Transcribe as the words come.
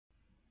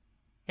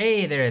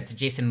Hey there, it's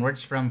Jason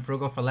Wirtz from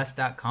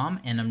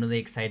frugalforless.com, and I'm really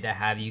excited to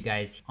have you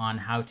guys on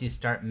how to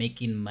start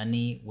making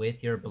money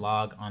with your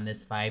blog on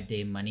this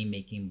 5-day money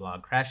making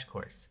blog crash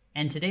course.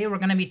 And today we're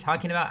going to be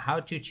talking about how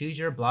to choose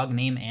your blog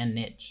name and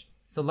niche.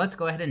 So let's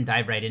go ahead and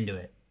dive right into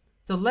it.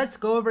 So let's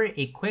go over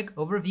a quick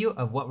overview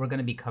of what we're going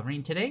to be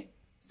covering today.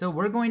 So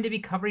we're going to be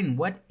covering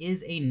what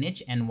is a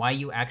niche and why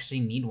you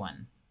actually need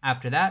one.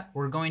 After that,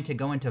 we're going to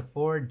go into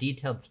 4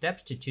 detailed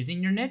steps to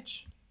choosing your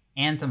niche,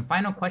 and some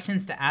final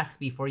questions to ask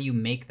before you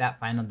make that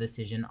final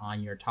decision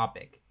on your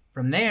topic.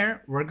 From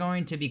there, we're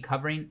going to be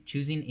covering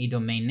choosing a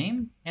domain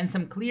name and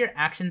some clear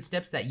action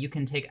steps that you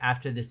can take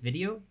after this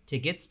video to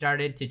get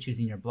started to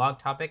choosing your blog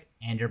topic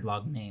and your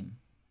blog name.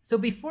 So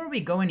before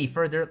we go any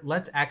further,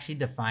 let's actually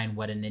define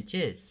what a niche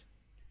is.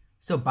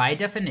 So by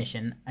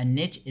definition, a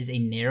niche is a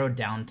narrowed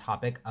down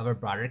topic of a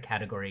broader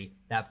category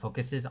that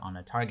focuses on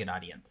a target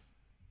audience.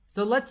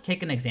 So let's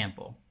take an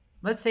example.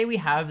 Let's say we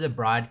have the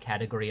broad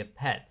category of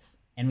pets,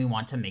 and we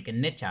want to make a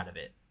niche out of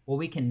it. Well,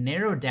 we can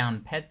narrow down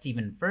pets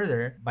even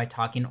further by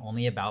talking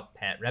only about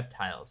pet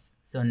reptiles.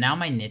 So now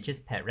my niche is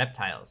pet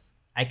reptiles.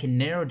 I can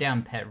narrow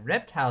down pet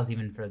reptiles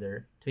even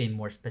further to a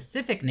more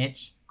specific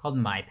niche called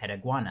My Pet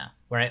Iguana,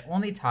 where I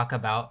only talk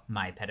about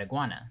My Pet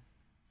Iguana.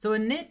 So a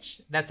niche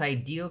that's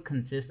ideal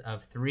consists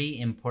of 3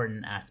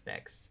 important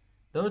aspects.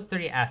 Those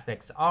 3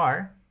 aspects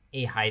are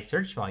a high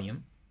search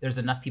volume, there's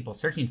enough people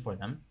searching for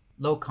them,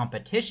 low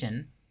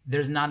competition,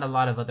 there's not a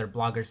lot of other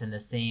bloggers in the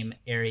same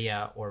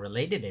area or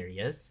related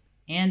areas,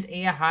 and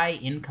a high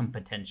income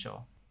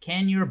potential.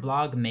 Can your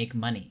blog make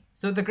money?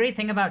 So the great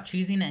thing about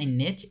choosing a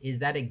niche is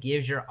that it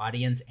gives your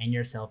audience and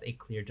yourself a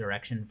clear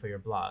direction for your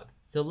blog.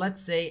 So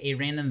let's say a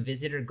random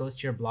visitor goes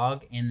to your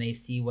blog and they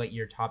see what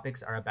your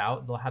topics are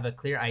about. They'll have a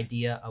clear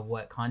idea of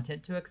what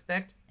content to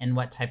expect and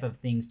what type of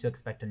things to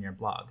expect on your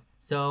blog.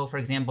 So for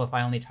example, if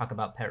I only talk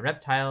about pet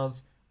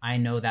reptiles, I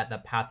know that the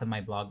path of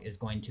my blog is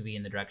going to be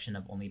in the direction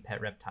of only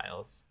pet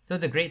reptiles. So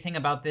the great thing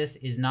about this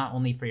is not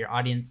only for your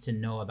audience to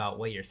know about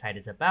what your site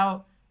is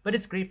about, but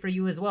it's great for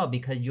you as well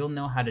because you'll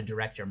know how to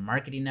direct your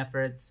marketing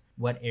efforts,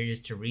 what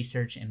areas to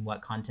research and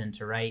what content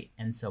to write,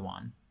 and so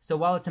on. So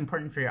while it's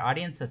important for your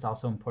audience, it's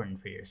also important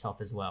for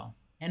yourself as well.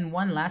 And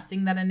one last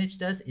thing that a niche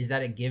does is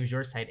that it gives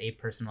your site a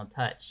personal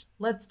touch.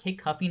 Let's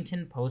take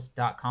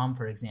HuffingtonPost.com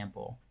for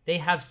example. They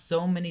have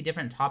so many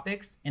different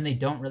topics and they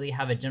don't really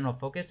have a general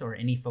focus or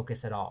any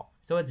focus at all.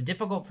 So it's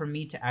difficult for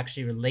me to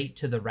actually relate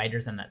to the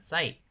writers on that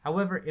site.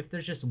 However, if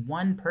there's just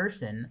one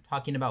person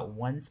talking about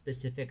one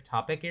specific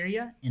topic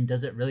area and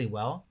does it really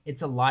well,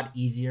 it's a lot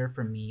easier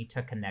for me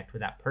to connect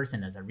with that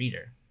person as a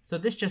reader. So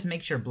this just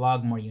makes your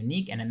blog more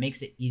unique and it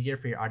makes it easier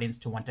for your audience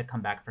to want to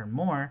come back for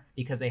more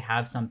because they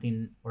have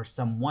something or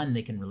someone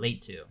they can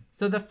relate to.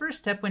 So the first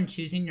step when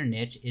choosing your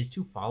niche is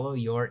to follow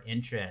your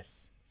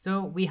interests.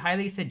 So we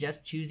highly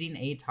suggest choosing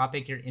a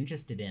topic you're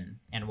interested in.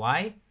 And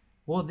why?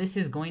 Well, this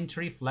is going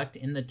to reflect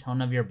in the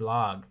tone of your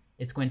blog.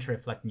 It's going to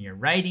reflect in your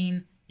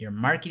writing, your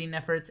marketing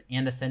efforts,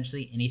 and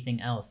essentially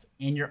anything else.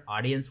 And your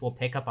audience will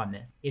pick up on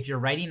this. If you're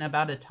writing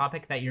about a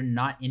topic that you're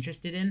not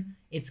interested in,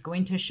 it's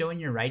going to show in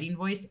your writing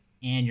voice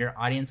and your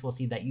audience will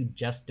see that you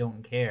just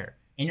don't care.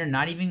 And you're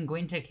not even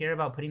going to care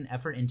about putting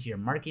effort into your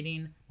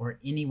marketing or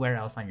anywhere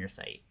else on your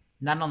site.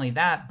 Not only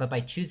that, but by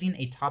choosing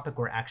a topic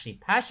we're actually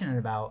passionate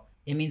about,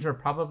 it means we're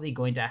probably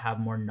going to have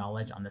more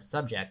knowledge on the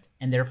subject,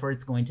 and therefore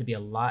it's going to be a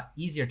lot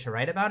easier to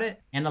write about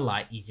it and a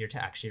lot easier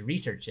to actually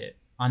research it.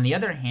 On the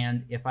other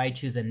hand, if I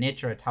choose a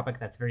niche or a topic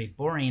that's very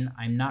boring,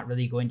 I'm not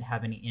really going to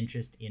have any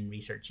interest in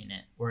researching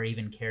it or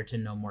even care to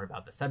know more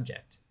about the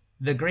subject.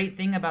 The great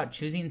thing about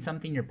choosing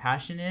something you're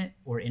passionate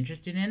or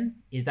interested in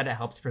is that it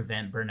helps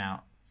prevent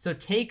burnout. So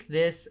take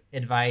this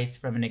advice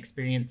from an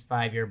experienced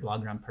 5-year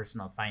blogger on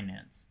personal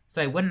finance.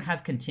 So I wouldn't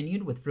have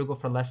continued with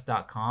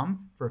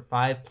frugalforless.com for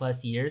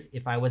 5+ years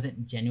if I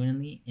wasn't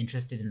genuinely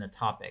interested in the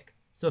topic.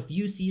 So if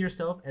you see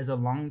yourself as a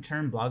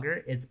long-term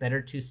blogger, it's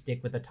better to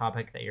stick with the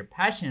topic that you're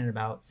passionate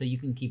about so you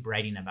can keep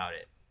writing about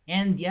it.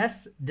 And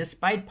yes,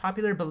 despite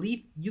popular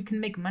belief, you can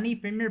make money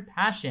from your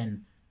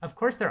passion. Of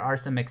course, there are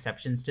some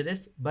exceptions to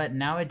this, but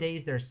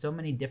nowadays there's so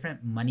many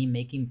different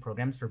money-making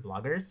programs for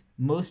bloggers.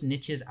 Most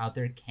niches out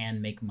there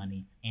can make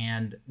money,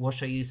 and we'll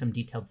show you some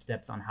detailed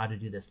steps on how to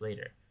do this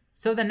later.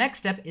 So the next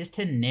step is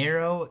to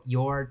narrow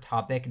your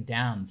topic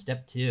down,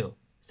 step 2.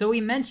 So we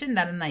mentioned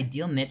that an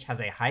ideal niche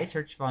has a high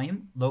search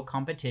volume, low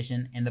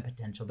competition, and the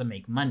potential to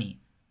make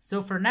money.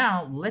 So for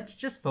now, let's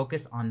just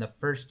focus on the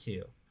first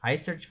 2, high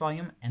search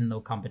volume and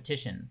low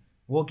competition.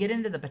 We'll get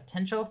into the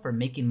potential for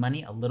making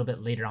money a little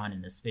bit later on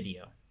in this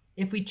video.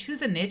 If we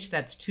choose a niche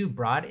that's too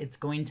broad, it's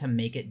going to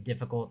make it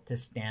difficult to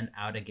stand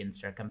out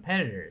against our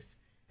competitors.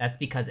 That's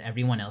because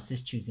everyone else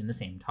is choosing the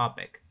same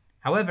topic.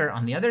 However,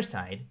 on the other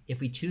side, if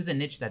we choose a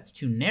niche that's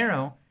too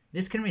narrow,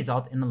 this can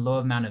result in a low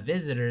amount of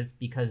visitors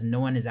because no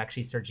one is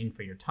actually searching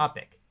for your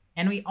topic.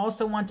 And we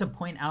also want to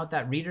point out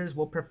that readers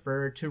will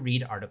prefer to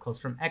read articles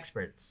from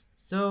experts.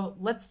 So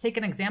let's take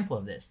an example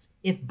of this.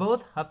 If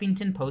both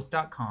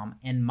HuffingtonPost.com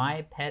and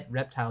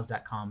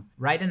MyPetReptiles.com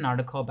write an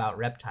article about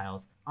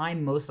reptiles,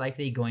 I'm most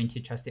likely going to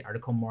trust the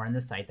article more on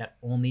the site that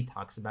only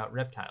talks about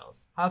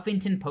reptiles.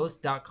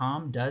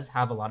 HuffingtonPost.com does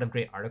have a lot of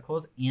great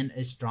articles and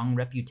a strong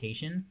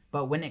reputation,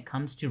 but when it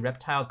comes to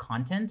reptile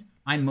content,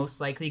 I'm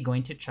most likely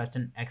going to trust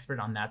an expert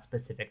on that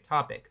specific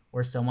topic,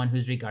 or someone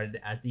who's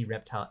regarded as the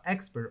reptile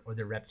expert or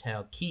the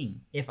reptile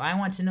king. If I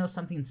want to know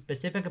something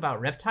specific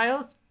about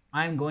reptiles,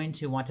 I'm going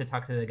to want to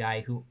talk to the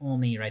guy who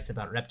only writes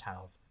about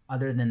reptiles,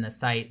 other than the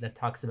site that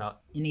talks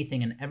about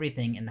anything and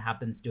everything and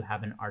happens to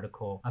have an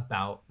article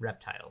about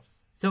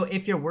reptiles. So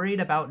if you're worried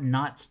about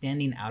not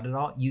standing out at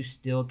all, you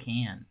still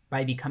can.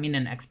 By becoming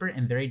an expert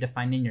and very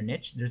defined in your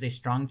niche, there's a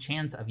strong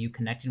chance of you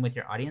connecting with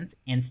your audience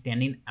and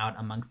standing out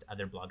amongst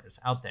other bloggers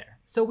out there.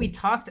 So we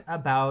talked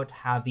about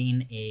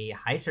having a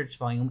high search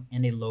volume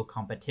and a low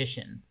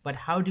competition, but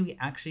how do we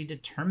actually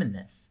determine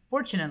this?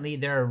 Fortunately,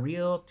 there are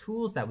real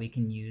tools that we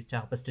can use to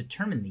help us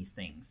determine these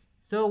things.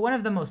 So one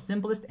of the most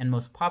simplest and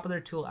most popular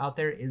tool out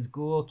there is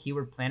Google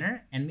Keyword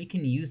Planner, and we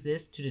can use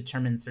this to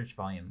determine search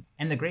volume.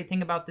 And the great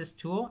thing about this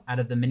tool, out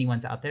of the many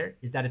ones out there,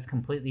 is that it's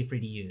completely free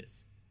to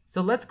use.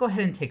 So let's go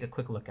ahead and take a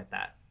quick look at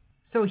that.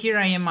 So here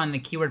I am on the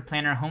Keyword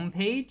Planner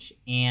homepage,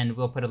 and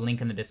we'll put a link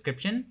in the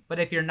description. But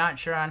if you're not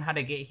sure on how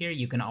to get here,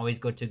 you can always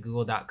go to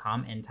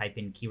google.com and type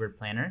in Keyword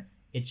Planner.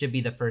 It should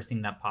be the first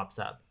thing that pops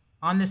up.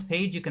 On this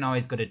page, you can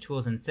always go to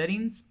Tools and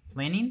Settings,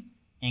 Planning,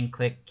 and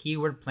click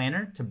Keyword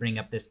Planner to bring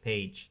up this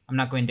page. I'm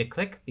not going to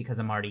click because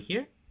I'm already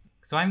here.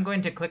 So I'm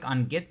going to click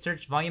on Get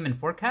Search Volume and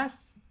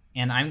Forecasts,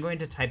 and I'm going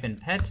to type in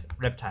pet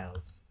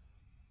reptiles.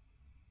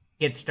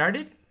 Get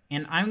started,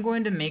 and I'm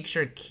going to make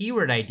sure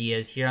Keyword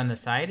Ideas here on the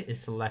side is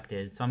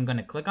selected. So I'm going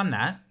to click on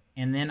that,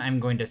 and then I'm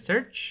going to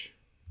search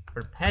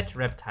for pet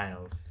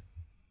reptiles.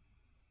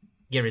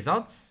 Get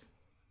results.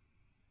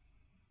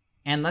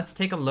 And let's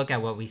take a look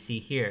at what we see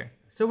here.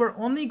 So we're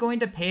only going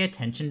to pay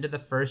attention to the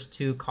first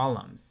two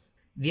columns.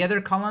 The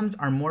other columns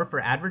are more for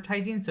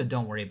advertising, so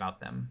don't worry about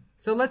them.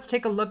 So let's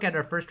take a look at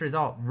our first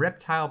result,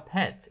 reptile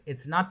pets.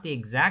 It's not the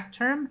exact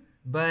term,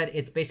 but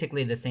it's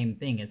basically the same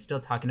thing. It's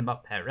still talking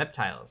about pet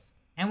reptiles.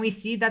 And we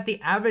see that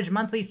the average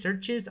monthly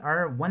searches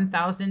are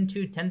 1,000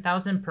 to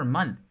 10,000 per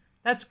month.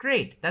 That's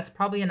great. That's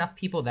probably enough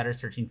people that are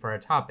searching for a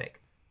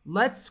topic.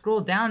 Let's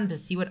scroll down to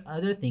see what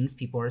other things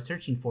people are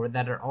searching for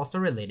that are also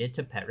related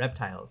to pet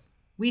reptiles.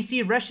 We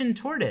see Russian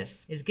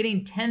tortoise is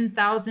getting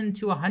 10,000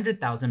 to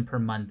 100,000 per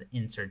month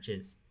in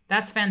searches.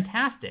 That's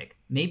fantastic.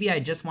 Maybe I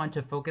just want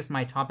to focus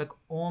my topic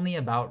only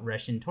about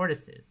Russian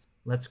tortoises.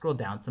 Let's scroll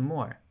down some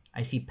more.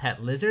 I see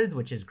pet lizards,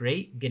 which is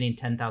great, getting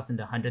 10,000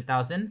 to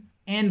 100,000.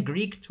 And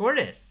Greek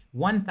tortoise,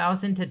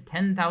 1,000 to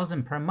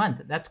 10,000 per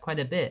month. That's quite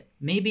a bit.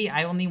 Maybe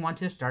I only want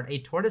to start a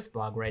tortoise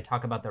blog where I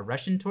talk about the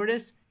Russian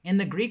tortoise and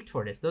the Greek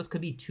tortoise. Those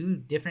could be two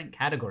different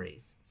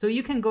categories. So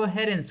you can go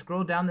ahead and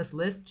scroll down this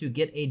list to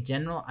get a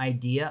general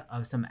idea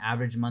of some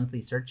average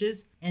monthly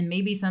searches and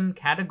maybe some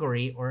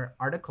category or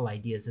article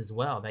ideas as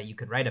well that you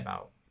could write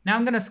about. Now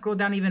I'm going to scroll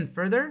down even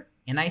further.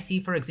 And I see,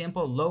 for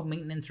example, low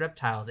maintenance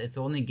reptiles. It's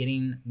only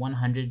getting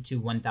 100 to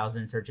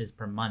 1,000 searches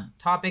per month.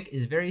 Topic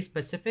is very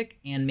specific,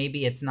 and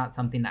maybe it's not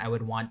something that I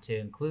would want to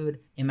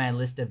include in my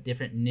list of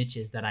different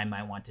niches that I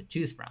might want to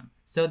choose from.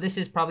 So this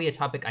is probably a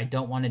topic I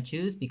don't want to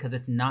choose because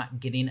it's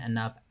not getting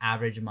enough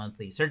average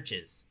monthly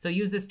searches. So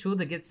use this tool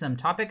to get some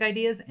topic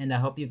ideas and to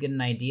help you get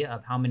an idea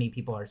of how many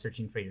people are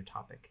searching for your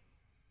topic.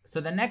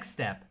 So the next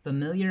step,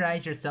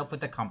 familiarize yourself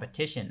with the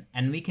competition,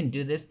 and we can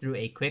do this through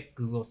a quick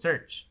Google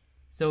search.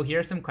 So here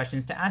are some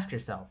questions to ask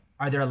yourself.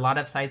 Are there a lot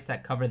of sites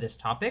that cover this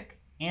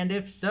topic? And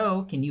if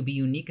so, can you be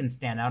unique and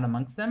stand out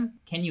amongst them?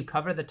 Can you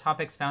cover the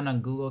topics found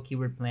on Google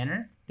Keyword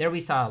Planner? There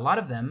we saw a lot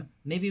of them.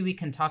 Maybe we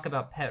can talk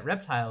about pet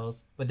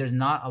reptiles, but there's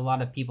not a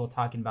lot of people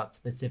talking about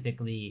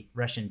specifically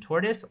Russian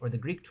tortoise or the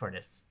Greek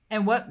tortoise.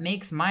 And what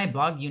makes my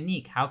blog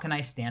unique? How can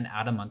I stand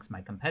out amongst my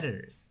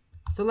competitors?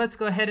 So let's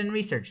go ahead and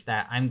research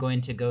that. I'm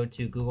going to go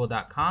to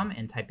google.com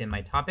and type in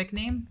my topic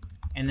name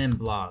and then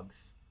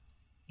blogs.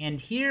 And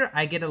here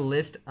I get a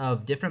list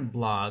of different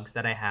blogs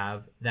that I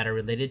have that are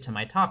related to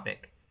my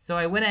topic. So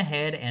I went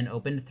ahead and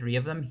opened 3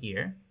 of them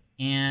here.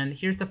 And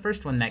here's the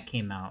first one that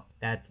came out.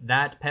 That's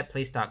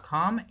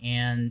thatpetplace.com.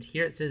 And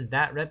here it says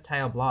That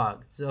Reptile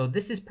Blog. So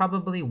this is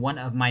probably one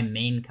of my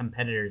main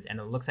competitors,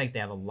 and it looks like they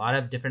have a lot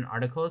of different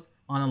articles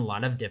on a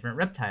lot of different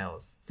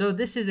reptiles. So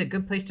this is a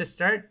good place to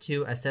start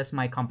to assess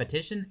my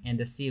competition and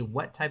to see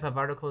what type of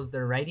articles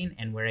they're writing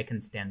and where I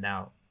can stand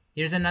out.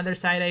 Here's another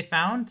site I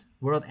found,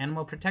 World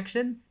Animal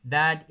Protection,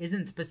 that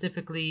isn't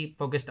specifically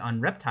focused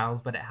on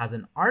reptiles, but it has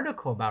an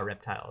article about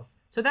reptiles.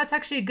 So that's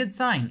actually a good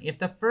sign. If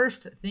the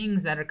first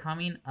things that are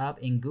coming up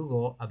in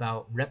Google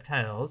about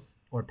reptiles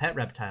or pet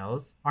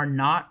reptiles are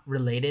not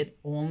related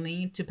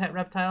only to pet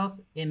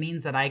reptiles, it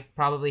means that I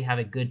probably have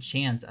a good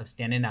chance of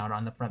standing out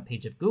on the front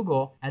page of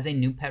Google as a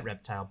new pet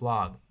reptile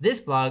blog.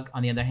 This blog,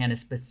 on the other hand, is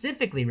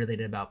specifically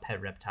related about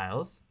pet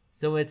reptiles,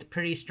 so it's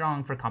pretty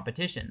strong for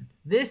competition.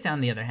 This, on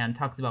the other hand,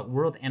 talks about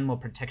World Animal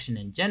Protection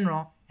in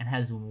general and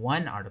has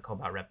 1 article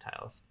about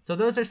reptiles. So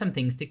those are some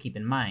things to keep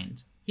in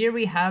mind. Here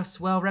we have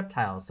Swell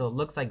Reptiles, so it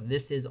looks like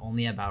this is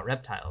only about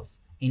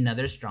reptiles.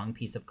 Another strong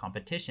piece of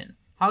competition.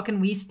 How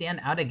can we stand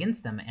out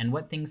against them, and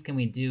what things can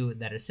we do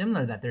that are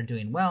similar that they're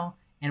doing well,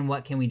 and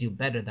what can we do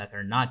better that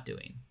they're not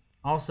doing?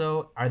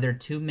 Also, are there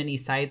too many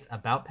sites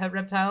about pet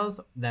reptiles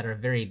that are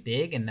very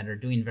big and that are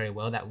doing very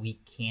well that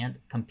we can't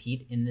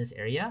compete in this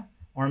area?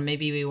 Or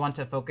maybe we want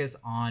to focus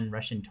on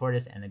Russian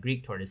tortoise and the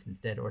Greek tortoise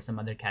instead, or some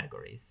other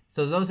categories.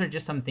 So those are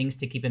just some things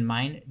to keep in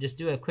mind. Just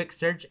do a quick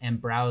search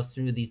and browse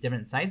through these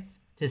different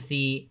sites to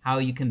see how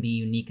you can be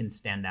unique and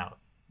stand out.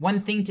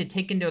 One thing to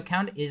take into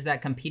account is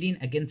that competing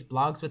against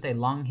blogs with a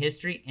long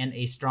history and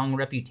a strong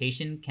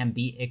reputation can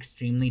be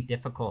extremely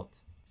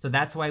difficult. So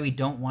that's why we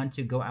don't want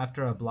to go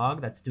after a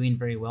blog that's doing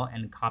very well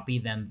and copy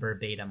them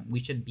verbatim. We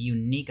should be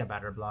unique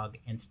about our blog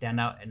and stand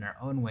out in our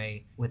own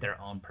way with our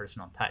own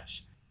personal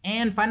touch.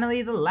 And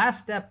finally, the last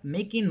step,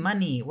 making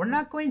money. We're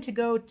not going to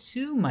go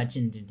too much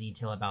into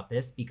detail about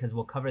this because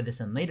we'll cover this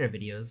in later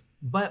videos,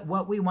 but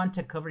what we want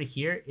to cover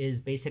here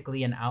is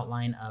basically an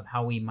outline of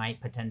how we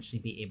might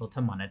potentially be able to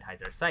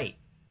monetize our site.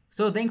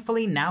 So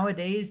thankfully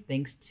nowadays,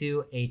 thanks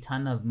to a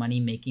ton of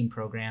money-making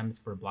programs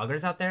for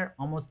bloggers out there,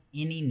 almost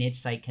any niche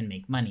site can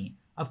make money.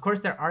 Of course,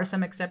 there are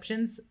some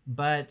exceptions,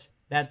 but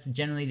that's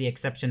generally the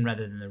exception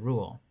rather than the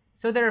rule.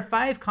 So there are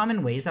 5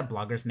 common ways that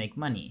bloggers make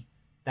money.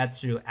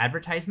 That's through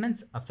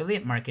advertisements,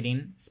 affiliate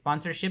marketing,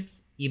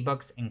 sponsorships,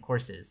 ebooks, and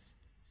courses.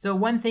 So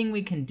one thing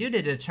we can do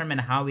to determine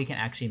how we can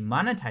actually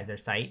monetize our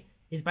site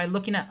is by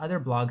looking at other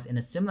blogs in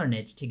a similar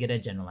niche to get a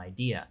general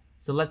idea.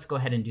 So let's go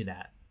ahead and do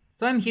that.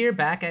 So I'm here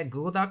back at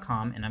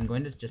google.com and I'm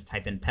going to just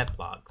type in pet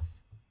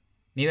blogs.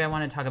 Maybe I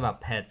want to talk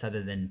about pets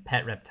other than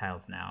pet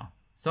reptiles now.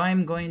 So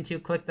I'm going to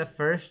click the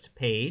first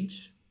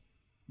page,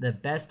 the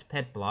best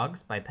pet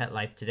blogs by Pet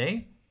Life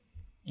Today.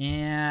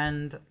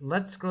 And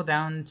let's scroll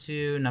down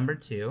to number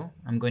 2.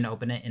 I'm going to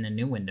open it in a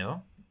new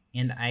window.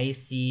 And I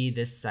see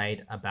this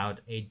site about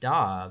a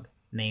dog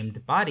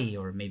named Bodhi,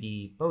 or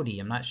maybe Bodhi,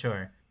 I'm not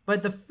sure.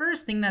 But the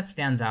first thing that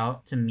stands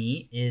out to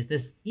me is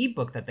this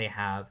ebook that they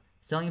have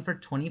selling for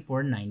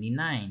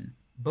 $24.99.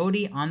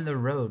 Bodhi on the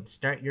Road,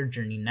 Start Your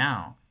Journey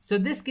Now. So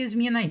this gives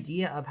me an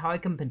idea of how I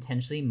can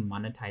potentially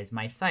monetize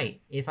my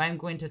site. If I'm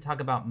going to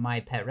talk about my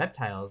pet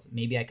reptiles,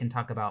 maybe I can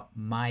talk about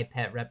my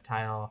pet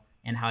reptile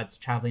and how it's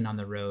traveling on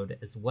the road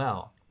as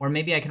well. Or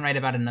maybe I can write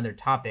about another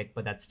topic,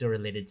 but that's still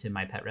related to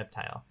my pet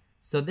reptile.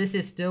 So this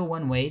is still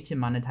one way to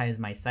monetize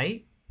my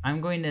site. I'm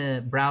going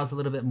to browse a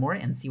little bit more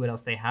and see what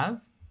else they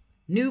have.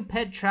 New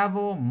Pet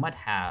Travel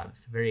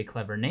Must-Haves, very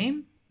clever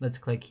name. Let's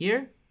click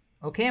here.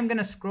 Okay, I'm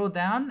gonna scroll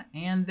down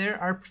and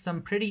there are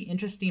some pretty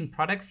interesting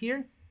products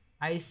here.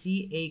 I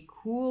see a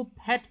cool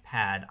pet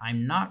pad.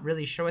 I'm not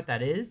really sure what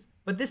that is,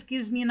 but this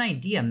gives me an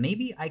idea.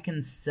 Maybe I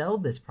can sell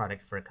this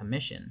product for a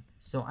commission.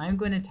 So I'm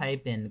going to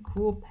type in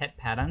cool pet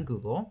pad on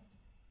Google.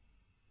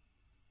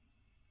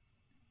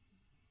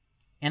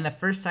 And the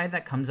first site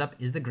that comes up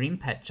is the Green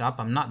Pet Shop.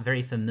 I'm not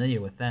very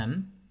familiar with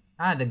them.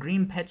 The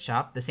Green Pet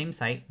Shop, the same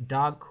site,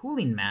 dog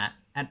cooling mat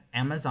at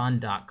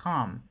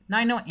Amazon.com. Now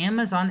I know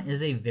Amazon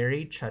is a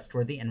very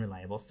trustworthy and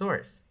reliable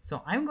source.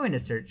 So I'm going to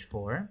search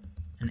for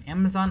an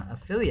Amazon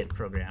affiliate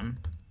program.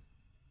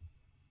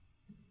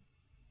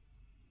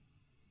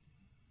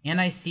 And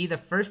I see the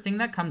first thing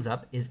that comes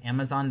up is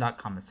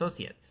Amazon.com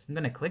Associates. I'm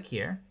going to click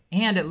here.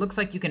 And it looks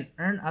like you can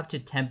earn up to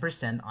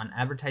 10% on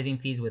advertising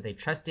fees with a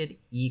trusted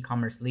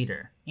e-commerce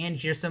leader. And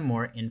here's some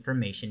more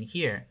information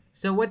here.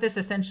 So what this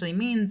essentially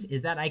means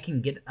is that I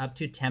can get up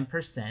to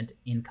 10%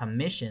 in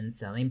commission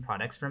selling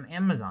products from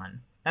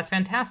Amazon. That's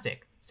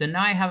fantastic. So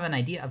now I have an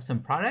idea of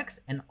some products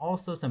and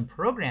also some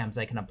programs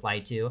I can apply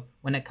to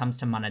when it comes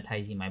to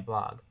monetizing my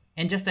blog.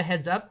 And just a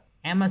heads up,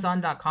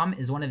 Amazon.com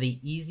is one of the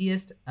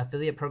easiest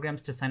affiliate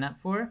programs to sign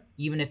up for,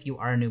 even if you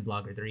are a new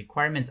blogger. The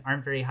requirements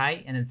aren't very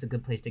high and it's a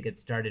good place to get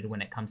started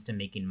when it comes to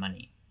making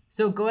money.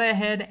 So go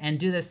ahead and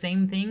do the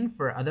same thing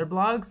for other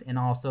blogs and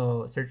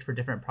also search for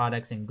different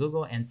products in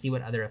Google and see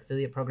what other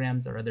affiliate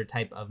programs or other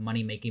type of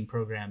money-making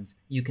programs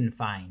you can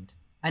find.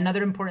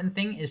 Another important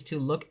thing is to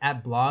look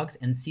at blogs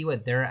and see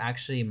what they're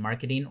actually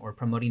marketing or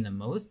promoting the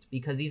most,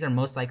 because these are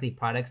most likely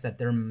products that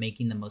they're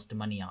making the most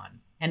money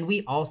on. And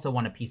we also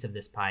want a piece of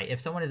this pie. If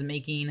someone is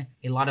making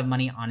a lot of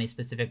money on a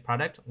specific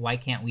product, why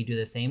can't we do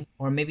the same?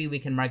 Or maybe we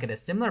can market a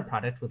similar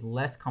product with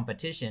less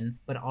competition,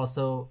 but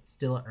also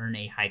still earn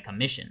a high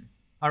commission.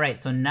 All right,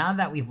 so now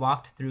that we've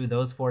walked through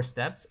those 4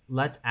 steps,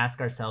 let's ask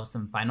ourselves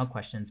some final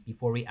questions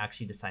before we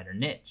actually decide our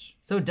niche.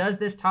 So does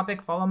this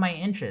topic follow my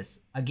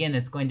interests? Again,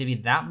 it's going to be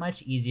that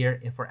much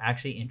easier if we're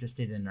actually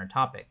interested in our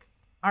topic.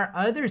 Are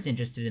others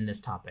interested in this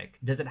topic?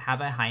 Does it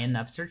have a high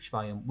enough search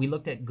volume? We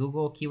looked at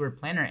Google Keyword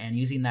Planner and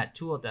using that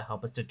tool to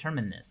help us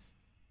determine this.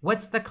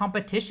 What's the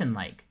competition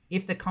like?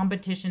 If the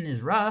competition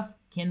is rough,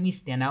 can we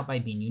stand out by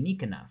being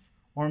unique enough?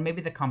 Or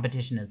maybe the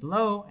competition is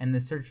low and the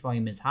search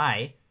volume is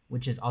high,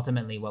 which is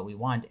ultimately what we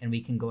want, and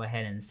we can go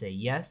ahead and say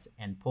yes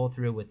and pull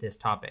through with this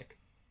topic.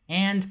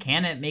 And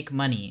can it make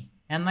money?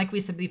 And like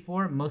we said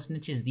before, most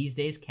niches these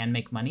days can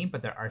make money,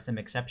 but there are some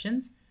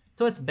exceptions.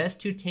 So it's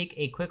best to take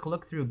a quick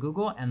look through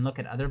Google and look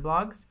at other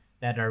blogs.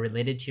 that are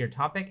related to your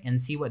topic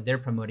and see what they're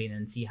promoting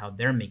and see how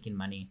they're making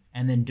money.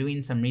 And then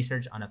doing some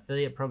research on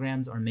affiliate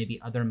programs or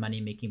maybe other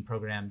money-making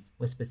programs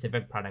with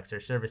specific products or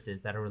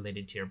services that are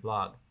related to your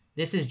blog.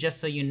 This is just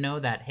so you know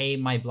that, hey,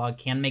 my blog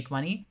can make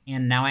money,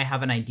 and now I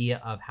have an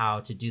idea of how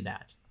to do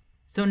that.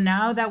 So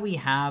now that we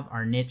have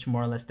our niche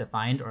more or less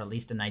defined, or at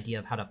least an idea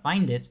of how to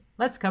find it,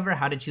 let's cover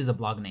how to choose a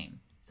blog name.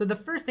 So the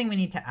first thing we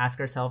need to ask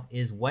ourselves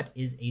is, what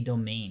is a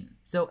domain?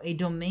 So a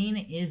domain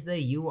is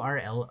the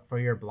URL for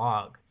your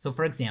blog. So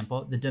for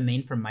example, the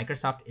domain for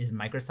Microsoft is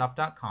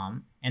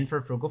Microsoft.com, and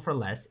for Frugal for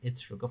Less,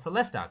 it's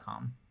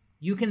frugalforless.com.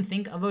 You can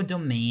think of a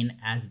domain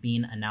as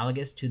being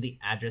analogous to the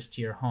address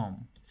to your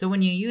home. So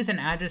when you use an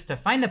address to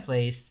find a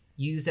place,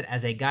 you use it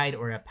as a guide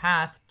or a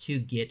path to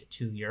get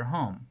to your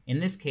home. In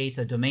this case,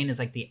 a domain is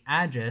like the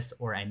address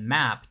or a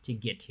map to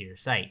get to your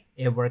site.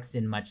 It works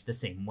in much the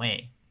same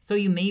way. So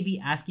you may be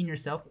asking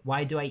yourself,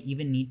 why do I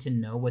even need to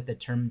know what the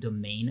term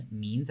domain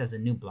means as a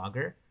new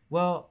blogger?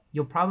 Well,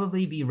 you'll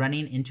probably be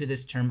running into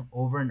this term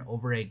over and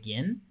over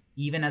again,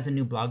 even as a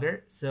new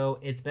blogger. So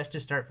it's best to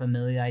start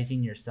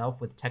familiarizing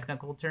yourself with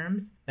technical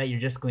terms that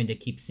you're just going to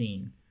keep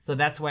seeing. So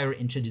that's why we're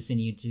introducing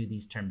you to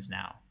these terms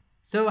now.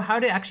 So how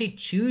to actually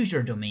choose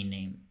your domain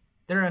name?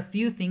 There are a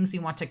few things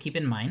you want to keep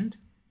in mind.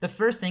 The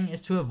first thing is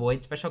to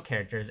avoid special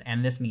characters,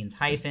 and this means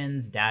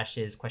hyphens,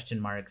 dashes, question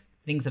marks,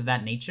 things of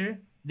that nature.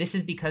 This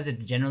is because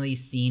it's generally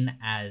seen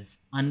as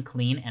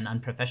unclean and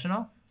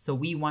unprofessional. So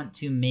we want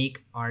to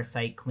make our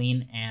site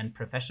clean and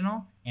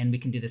professional, and we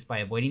can do this by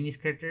avoiding these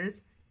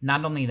characters.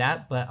 Not only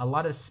that, but a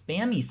lot of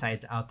spammy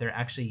sites out there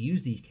actually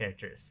use these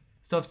characters.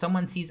 So if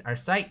someone sees our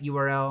site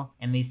URL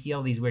and they see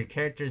all these weird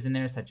characters in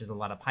there, such as a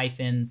lot of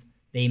hyphens,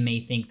 they may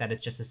think that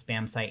it's just a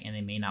spam site and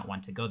they may not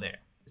want to go there.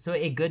 So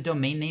a good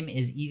domain name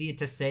is easy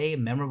to say,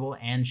 memorable,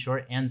 and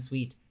short and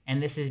sweet.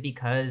 And this is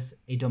because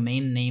a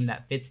domain name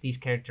that fits these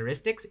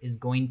characteristics is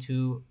going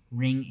to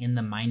ring in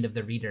the mind of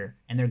the reader,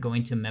 and they're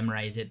going to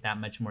memorize it that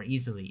much more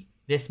easily.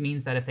 This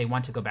means that if they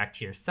want to go back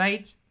to your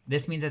site,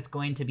 this means it's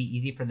going to be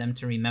easy for them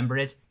to remember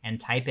it and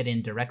type it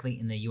in directly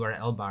in the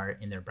URL bar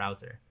in their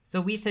browser.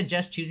 So we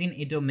suggest choosing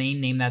a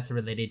domain name that's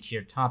related to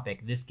your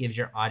topic. This gives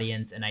your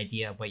audience an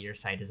idea of what your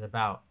site is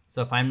about.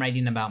 So if I'm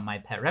writing about my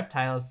pet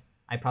reptiles,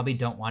 I probably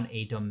don't want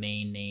a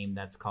domain name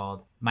that's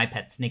called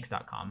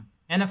mypetsnakes.com.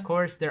 And of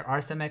course, there are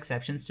some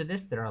exceptions to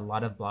this. There are a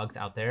lot of blogs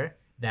out there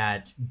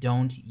that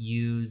don't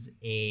use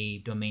a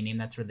domain name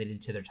that's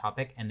related to their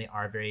topic, and they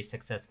are very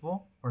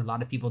successful. Or a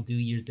lot of people do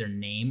use their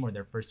name or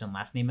their first and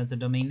last name as a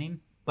domain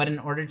name. But in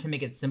order to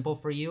make it simple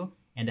for you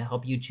and to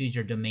help you choose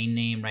your domain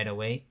name right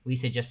away, we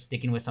suggest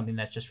sticking with something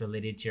that's just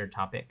related to your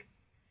topic.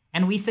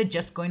 And we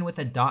suggest going with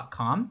a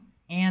 .com.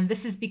 And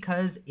this is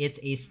because it's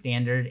a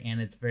standard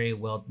and it's very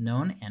well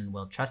known and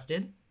well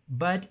trusted.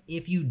 But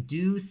if you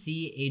do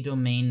see a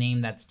domain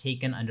name that's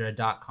taken under a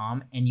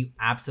 .com and you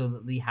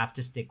absolutely have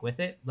to stick with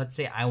it, let's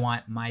say I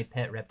want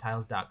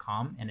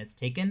mypetreptiles.com and it's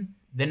taken,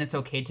 then it's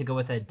okay to go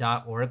with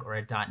a .org or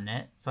a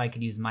 .net. So I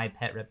could use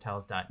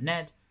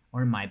mypetreptiles.net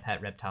or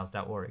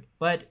mypetreptiles.org.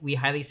 But we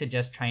highly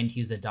suggest trying to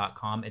use a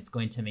 .com. It's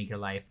going to make your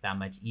life that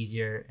much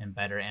easier and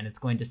better, and it's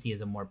going to see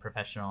as a more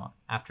professional.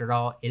 After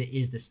all, it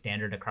is the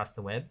standard across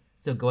the web.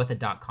 So go with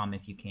a .com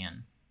if you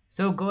can.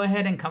 So go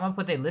ahead and come up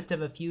with a list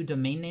of a few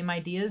domain name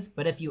ideas,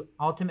 but if you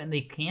ultimately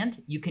can't,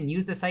 you can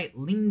use the site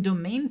Lean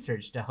Domain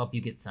Search to help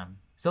you get some.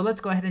 So let's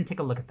go ahead and take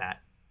a look at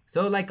that.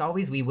 So like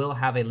always, we will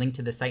have a link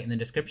to the site in the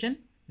description.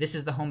 This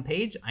is the home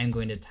page. I'm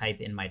going to type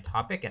in my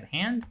topic at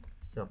hand.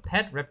 So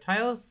pet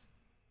reptiles.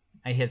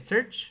 I hit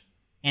search.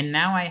 And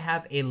now I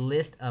have a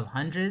list of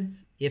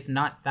hundreds, if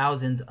not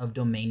thousands, of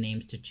domain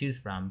names to choose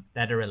from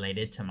that are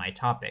related to my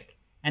topic.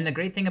 And the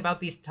great thing about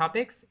these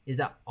topics is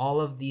that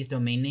all of these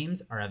domain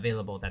names are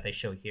available that they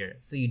show here.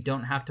 So you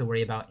don't have to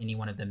worry about any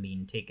one of them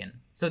being taken.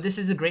 So this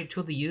is a great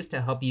tool to use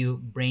to help you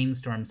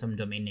brainstorm some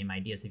domain name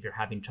ideas if you're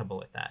having trouble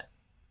with that.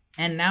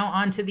 And now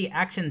on to the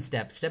action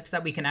steps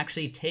that we can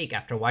actually take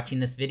after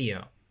watching this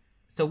video.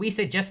 So we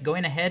suggest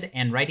going ahead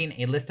and writing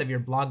a list of your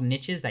blog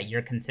niches that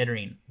you're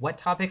considering. What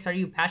topics are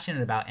you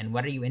passionate about and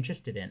what are you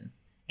interested in?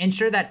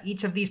 Ensure that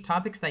each of these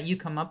topics that you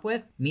come up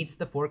with meets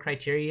the 4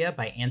 criteria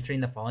by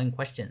answering the following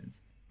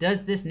questions.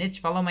 Does this niche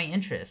follow my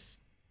interests?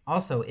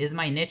 Also, is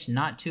my niche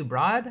not too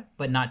broad,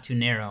 but not too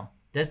narrow?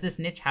 Does this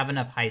niche have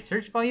enough high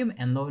search volume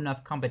and low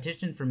enough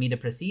competition for me to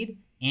proceed?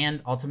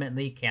 And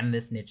ultimately, can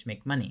this niche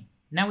make money?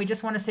 Now, we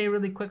just want to say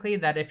really quickly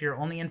that if you're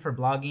only in for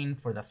blogging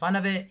for the fun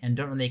of it and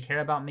don't really care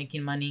about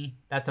making money,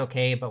 that's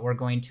okay, but we're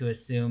going to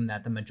assume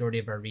that the majority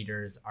of our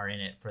readers are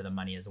in it for the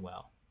money as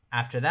well.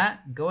 After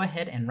that, go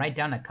ahead and write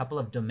down a couple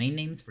of domain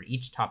names for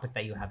each topic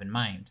that you have in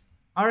mind.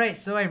 Alright,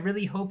 so I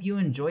really hope you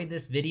enjoyed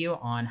this video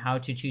on how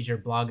to choose your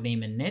blog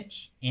name and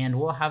niche, and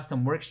we'll have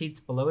some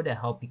worksheets below to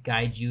help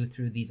guide you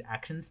through these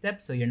action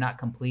steps so you're not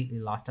completely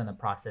lost on the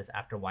process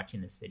after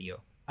watching this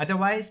video.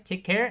 Otherwise,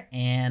 take care,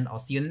 and I'll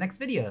see you in the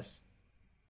next videos.